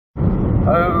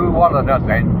Oh, what an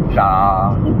adventure!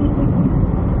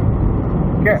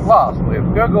 Get lost with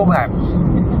Google Maps.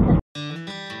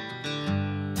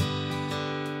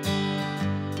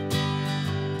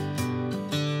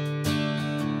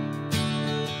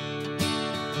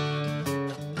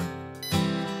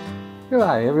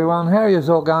 G'day everyone, how are you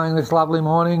all going this lovely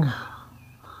morning?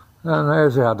 And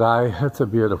there's our day. It's a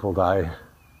beautiful day.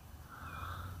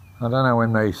 I don't know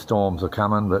when these storms are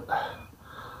coming, but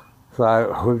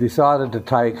so we've decided to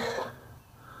take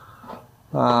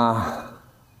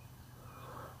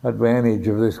advantage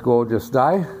of this gorgeous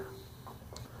day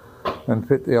and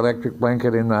fit the electric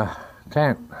blanket in the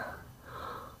tent.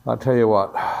 I tell you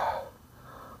what,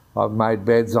 I've made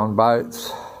beds on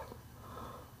boats,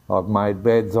 I've made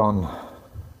beds on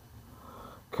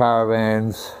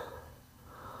caravans,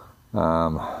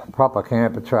 proper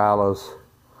camper trailers.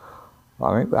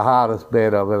 I think the hardest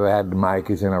bed I've ever had to make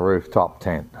is in a rooftop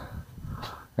tent.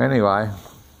 Anyway,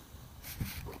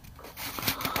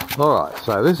 alright,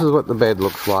 so this is what the bed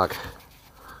looks like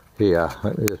here.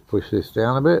 Let me just push this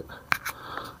down a bit.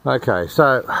 Okay,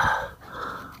 so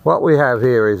what we have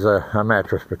here is a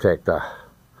mattress protector.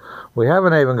 We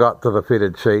haven't even got to the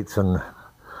fitted sheets and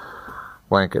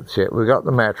blankets yet. We've got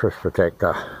the mattress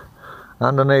protector.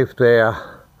 Underneath there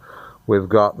we've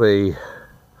got the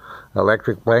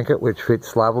electric blanket, which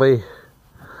fits lovely.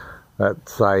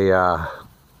 That's a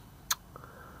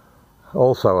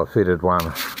also a fitted one.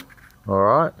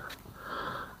 Alright,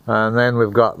 and then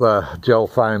we've got the gel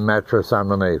foam mattress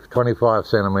underneath, 25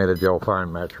 centimetre gel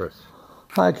foam mattress.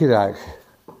 Okie doke.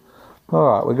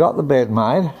 Alright, we got the bed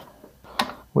made.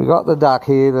 We got the duck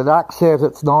here. The duck says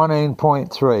it's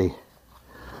 19.3.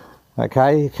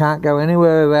 Okay, you can't go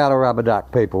anywhere without a rubber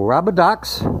duck, people. Rubber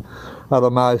ducks are the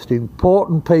most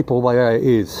important people there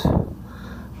is.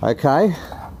 Okay,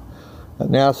 it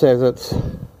now says it's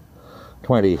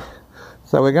 20.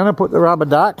 So we're going to put the rubber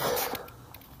duck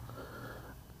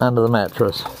under the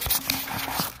mattress.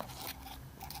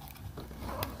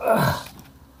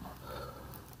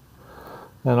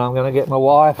 And I'm going to get my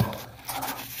wife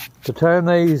to turn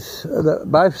these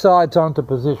both sides onto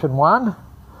position 1.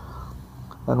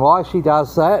 And while she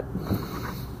does that,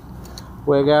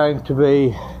 we're going to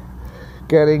be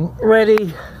getting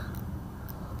ready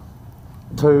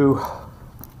to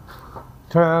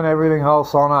turn everything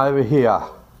else on over here.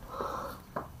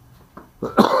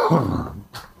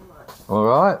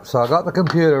 Alright, so I got the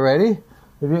computer ready.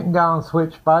 If you can go and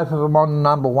switch both of them on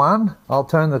number 1, I'll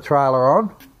turn the trailer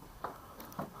on.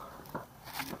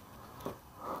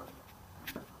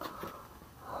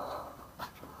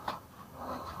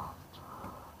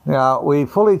 Now, we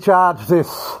fully charged this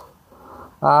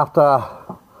after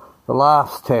the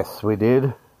last test we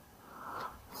did,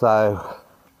 so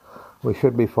we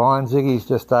should be fine. Ziggy's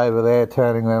just over there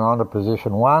turning them on to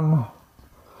position 1.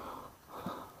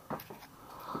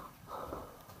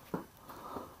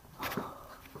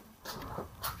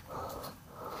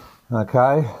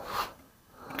 Okay,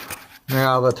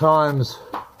 now the time's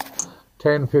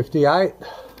 10:58.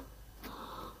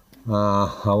 I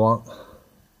want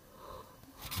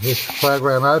this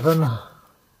program open.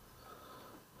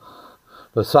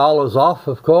 The solar's off,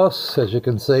 of course, as you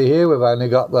can see here. We've only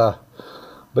got the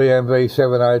BMV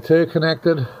 702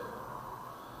 connected.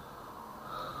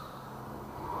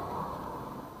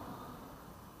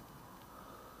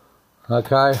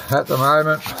 Okay, at the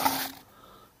moment,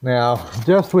 now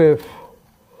just with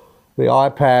the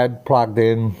iPad plugged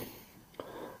in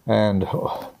and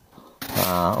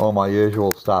all my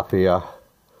usual stuff here,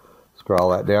 scroll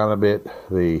that down a bit,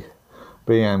 the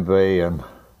BMV and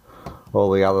all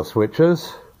the other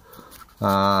switches.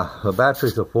 The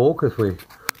batteries are full because we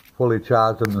fully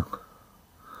charged them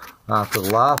after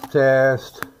the last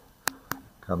test.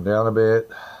 Come down a bit.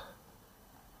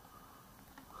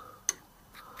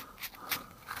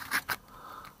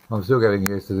 I'm still getting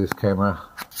used to this camera.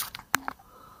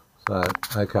 So,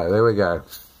 okay, there we go.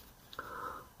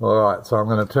 Alright, so I'm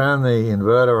going to turn the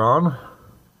inverter on.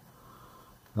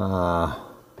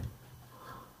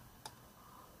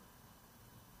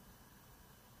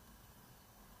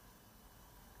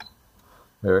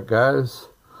 There it goes.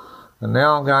 And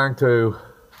now I'm going to,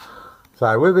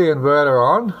 so with the inverter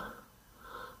on,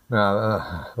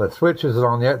 now the switch isn't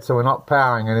on yet, so we're not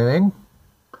powering anything.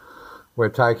 We're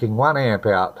taking 1 amp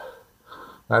out.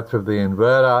 That's with the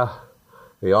inverter,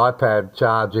 the iPad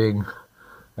charging,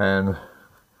 and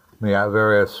the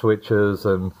various switches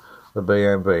and the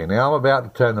BMV. Now I'm about to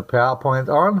turn the power point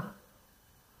on.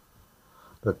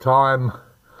 The time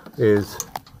is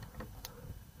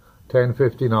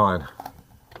 10:59.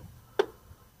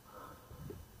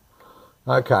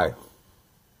 Okay.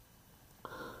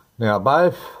 Now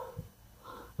both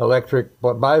electric,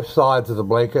 but both sides of the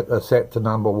blanket are set to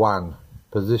number 1,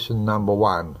 position number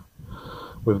 1.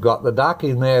 We've got the duck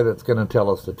in there that's going to tell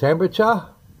us the temperature,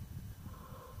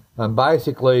 and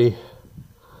basically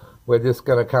we're just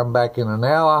going to come back in an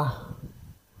hour,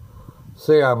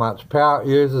 see how much power it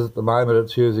uses. At the moment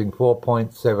it's using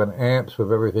 4.7 amps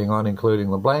with everything on,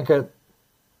 including the blanket.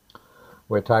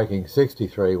 We're taking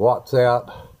 63 watts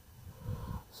out.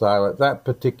 So at that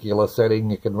particular setting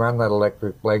you can run that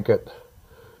electric blanket.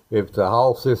 If the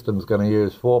whole system's going to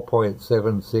use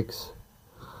 4.76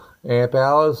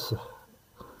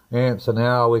 amps an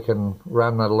hour, we can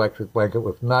run that electric blanket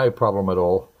with no problem at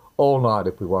all night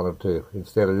if we wanted to,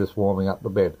 instead of just warming up the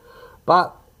bed.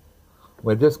 But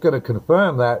we're just going to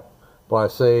confirm that by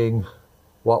seeing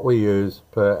what we use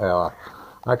per hour.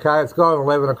 Okay, it's gone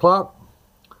 11 o'clock.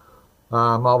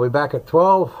 I'll be back at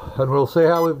 12 and we'll see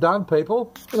how we've done,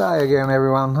 people. G'day again,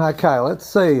 everyone. Okay, let's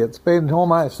see. It's been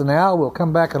almost an hour. We'll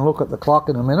come back and look at the clock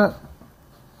in a minute.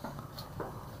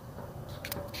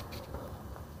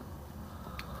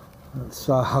 It's,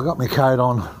 I got my coat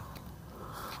on.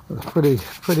 It's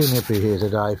pretty nippy here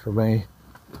today for me.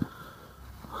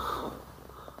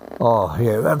 Oh,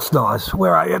 yeah, that's nice.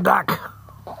 Where are you, duck?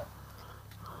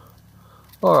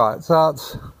 Alright, so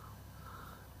it's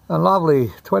a lovely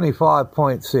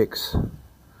 25.6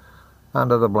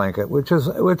 under the blanket, which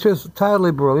is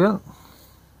totally brilliant.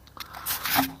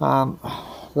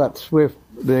 That's with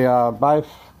the both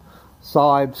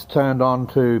sides turned on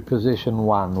to position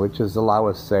 1, which is the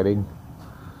lowest setting.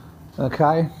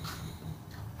 Okay.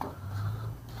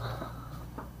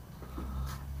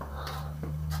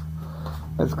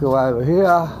 Let's go over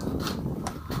here.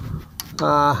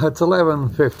 It's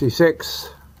 11:56,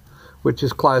 which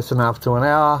is close enough to an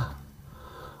hour.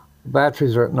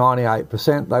 Batteries are at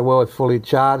 98%. They were fully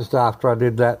charged after I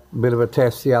did that bit of a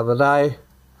test the other day.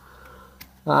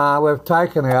 We've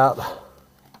taken out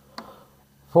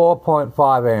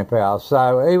 4.5 amp hours.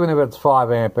 So even if it's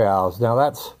 5 amp hours, now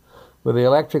that's with the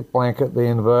electric blanket, the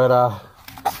inverter.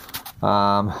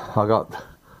 I got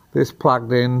this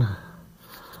plugged in,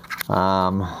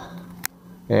 and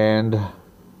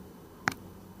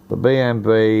the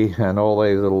BMB and all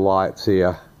these little lights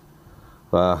here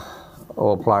are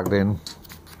all plugged in.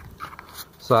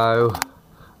 So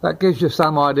that gives you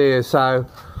some idea. So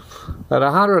at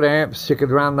 100 amps you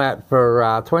could run that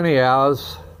for 20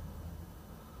 hours.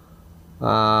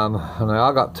 And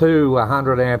I got two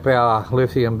 100 amp hour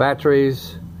lithium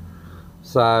batteries.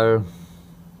 So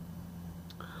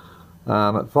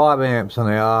at 5 amps an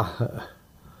hour,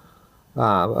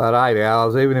 at 8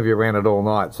 hours, even if you ran it all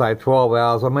night, say 12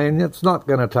 hours, I mean, it's not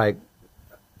going to take,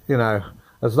 you know,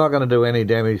 it's not going to do any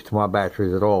damage to my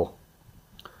batteries at all.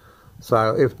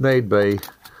 So if need be,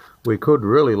 we could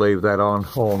really leave that on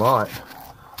all night.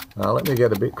 Let me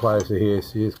get a bit closer here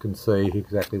so you can see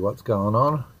exactly what's going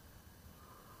on.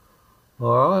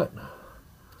 Alright,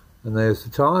 and there's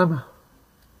the time.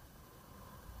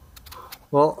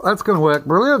 Well, that's going to work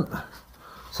brilliant.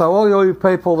 So all you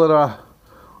people that are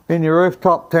in your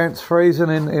rooftop tents freezing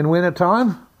in winter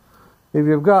time, if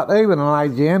you've got even an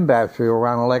AGM battery or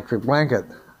an electric blanket,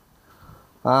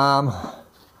 and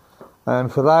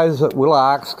for those that will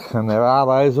ask, and there are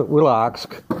those that will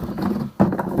ask,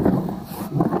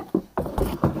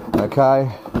 okay,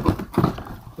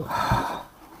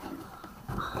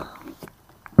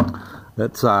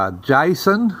 it's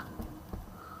Jason,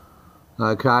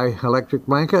 okay, electric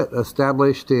blanket,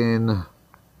 established in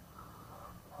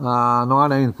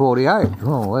 1948.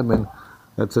 Oh, I mean,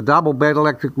 it's a double bed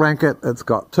electric blanket. It's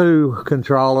got two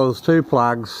controllers, two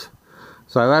plugs.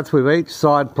 So that's with each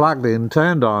side plugged in,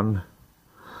 turned on.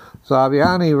 So if you're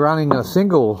only running a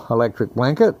single electric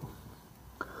blanket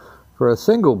for a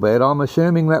single bed, I'm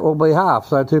assuming that will be half,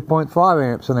 so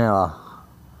 2.5 amps an hour.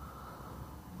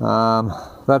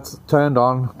 That's turned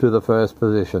on to the first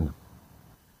position.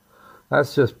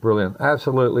 That's just brilliant,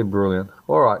 absolutely brilliant.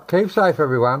 Alright, keep safe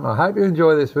everyone. I hope you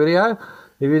enjoy this video.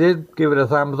 If you did, give it a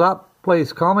thumbs up,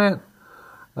 please comment,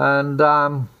 and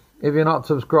if you're not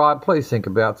subscribed, please think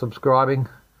about subscribing.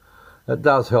 It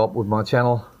does help with my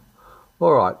channel.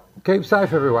 Alright, keep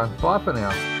safe everyone, bye for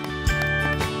now.